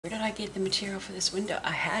Where did I get the material for this window?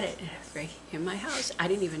 I had it right in my house. I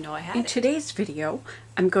didn't even know I had it. In today's video,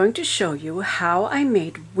 I'm going to show you how I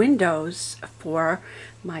made windows for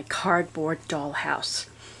my cardboard dollhouse.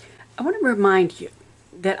 I want to remind you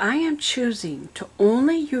that I am choosing to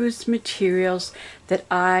only use materials that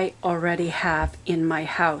I already have in my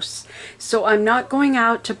house. So I'm not going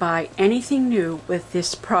out to buy anything new with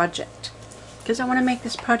this project because I want to make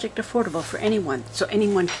this project affordable for anyone, so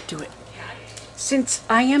anyone can do it. Since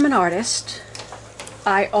I am an artist,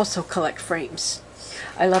 I also collect frames.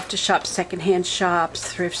 I love to shop secondhand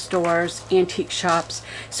shops, thrift stores, antique shops.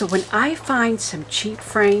 So when I find some cheap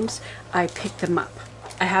frames, I pick them up.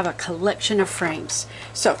 I have a collection of frames.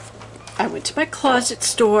 So I went to my closet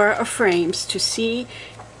store of frames to see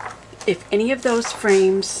if any of those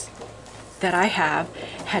frames that I have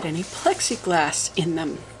had any plexiglass in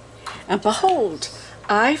them. And behold,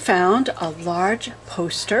 I found a large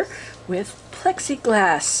poster with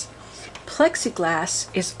plexiglass. Plexiglass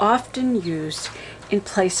is often used in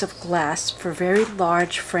place of glass for very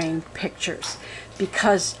large framed pictures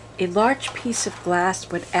because a large piece of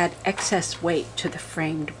glass would add excess weight to the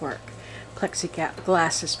framed work.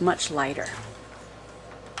 Plexiglass is much lighter.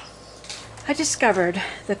 I discovered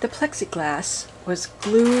that the plexiglass was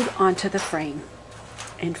glued onto the frame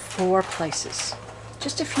in 4 places,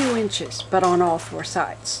 just a few inches, but on all 4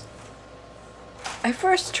 sides. I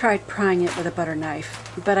first tried prying it with a butter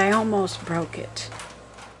knife, but I almost broke it.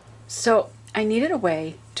 So I needed a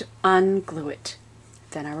way to unglue it.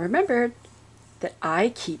 Then I remembered that I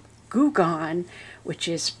keep Goo Gone, which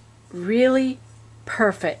is really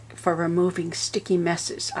perfect for removing sticky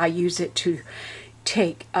messes. I use it to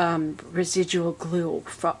take residual glue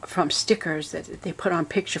from stickers that they put on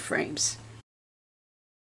picture frames.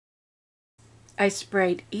 I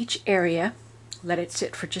sprayed each area, let it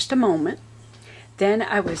sit for just a moment. Then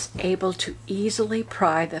I was able to easily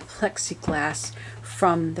pry the plexiglass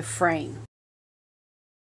from the frame.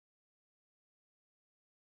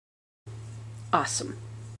 Awesome.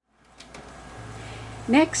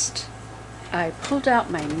 Next, I pulled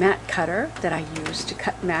out my mat cutter that I use to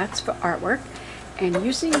cut mats for artwork, and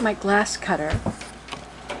using my glass cutter,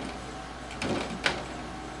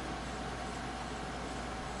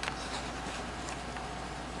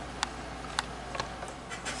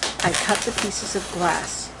 I cut the pieces of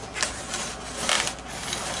glass.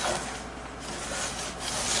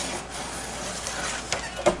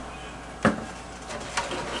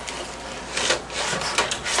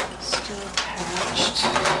 Still patched.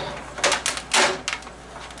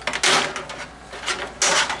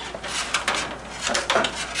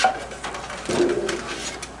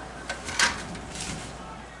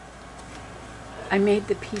 I made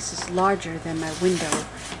the pieces larger than my window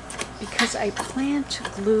because I plan to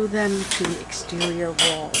glue them to the exterior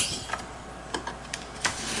walls.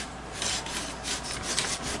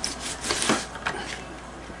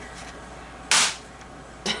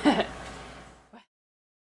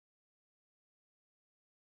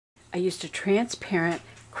 I used a transparent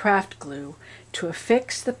craft glue to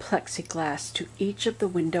affix the plexiglass to each of the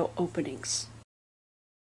window openings.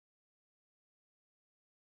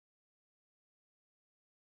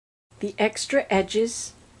 The extra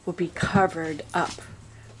edges will be covered up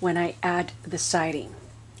when I add the siding.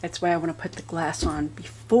 That's why I want to put the glass on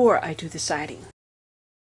before I do the siding.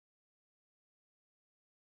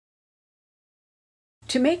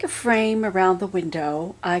 To make a frame around the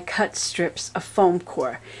window, I cut strips of foam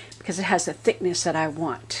core because it has the thickness that I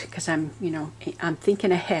want, because I'm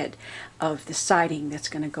thinking ahead of the siding that's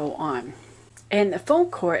going to go on. And the foam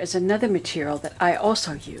core is another material that I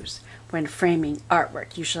also use when framing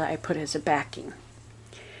artwork. Usually I put it as a backing.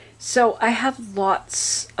 So I have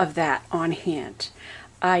lots of that on hand.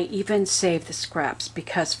 I even save the scraps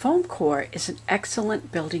because foam core is an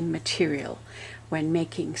excellent building material when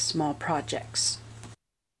making small projects.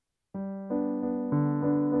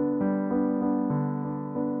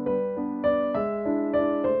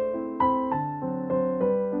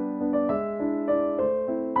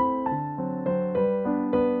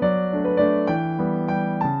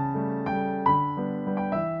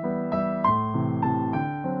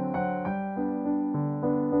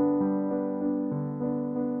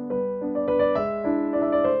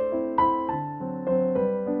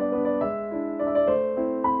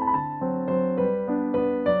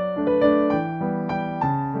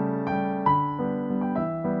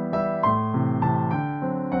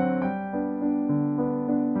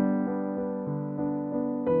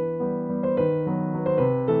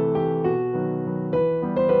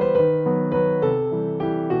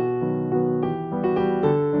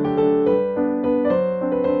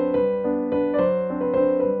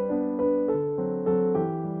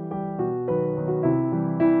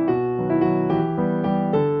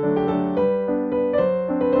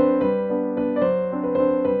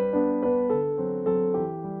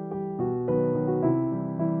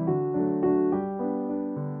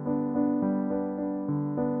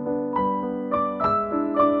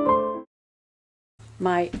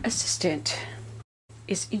 My assistant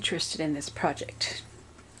is interested in this project.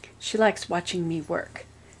 She likes watching me work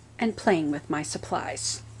and playing with my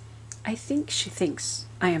supplies. I think she thinks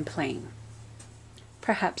I am playing.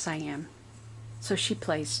 Perhaps I am. So she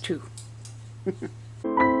plays too.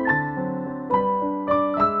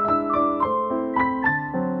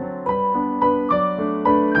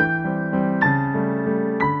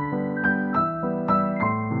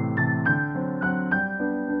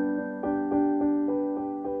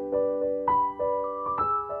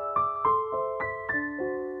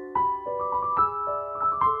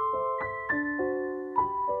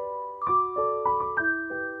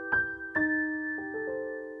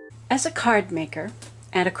 As a card maker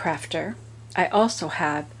and a crafter, I also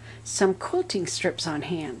have some quilting strips on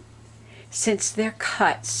hand. Since they're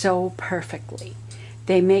cut so perfectly,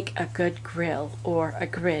 they make a good grill or a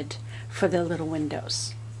grid for the little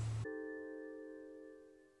windows.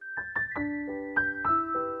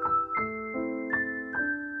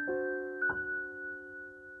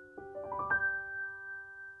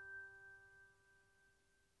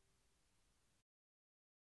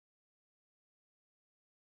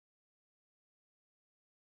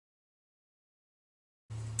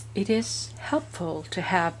 It is helpful to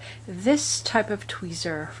have this type of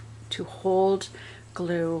tweezer to hold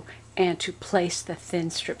glue and to place the thin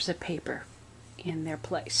strips of paper in their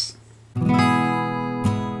place.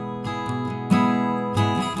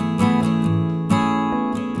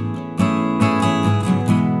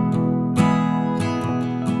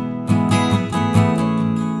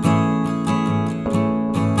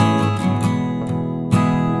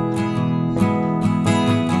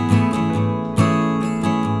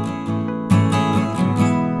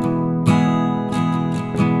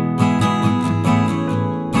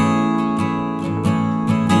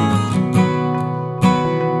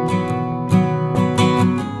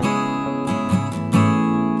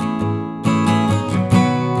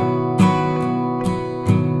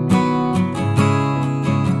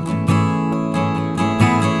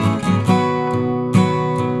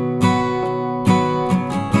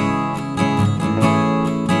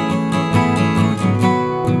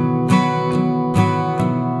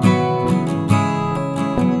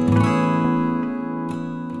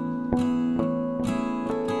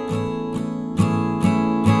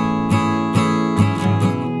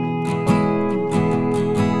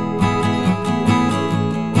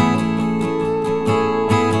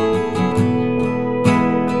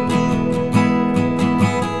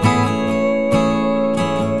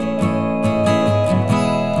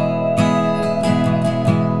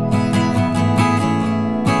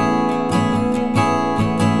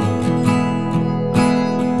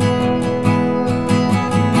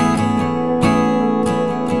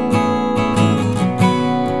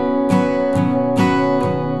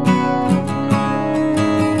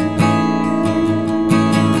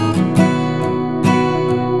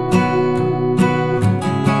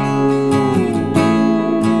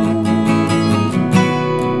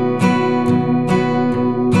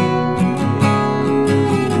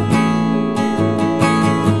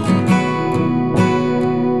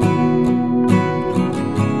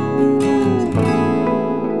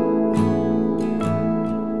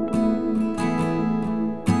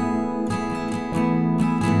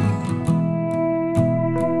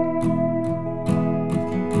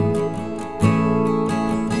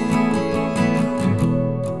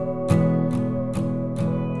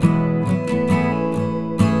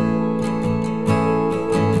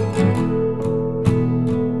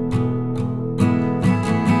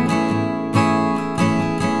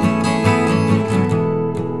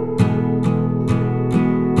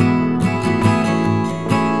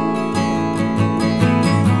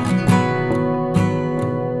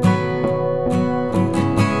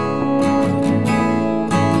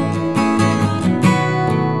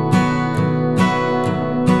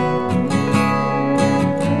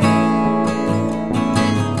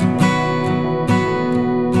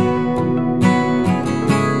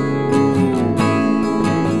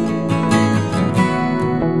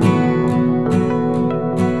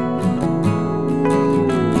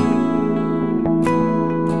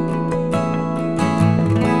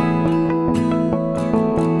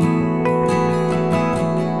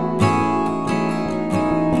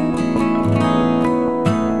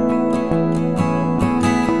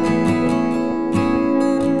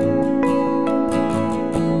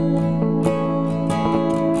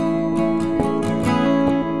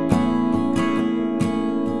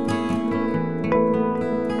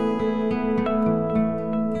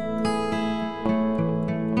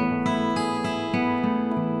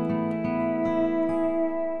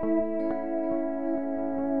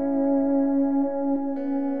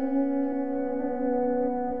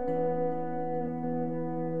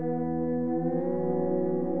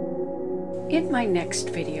 In my next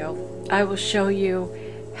video, I will show you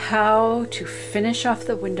how to finish off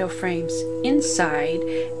the window frames inside,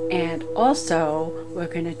 and also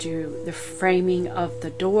we're going to do the framing of the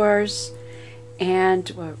doors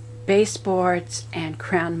and baseboards and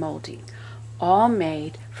crown molding, all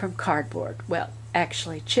made from cardboard. Well,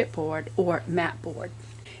 actually chipboard or mat board.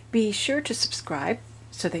 Be sure to subscribe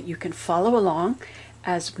so that you can follow along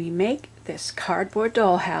as we make this cardboard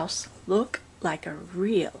dollhouse look like a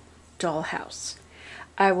real dollhouse.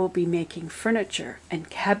 I will be making furniture and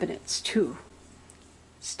cabinets too.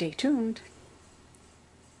 Stay tuned.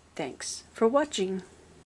 Thanks for watching.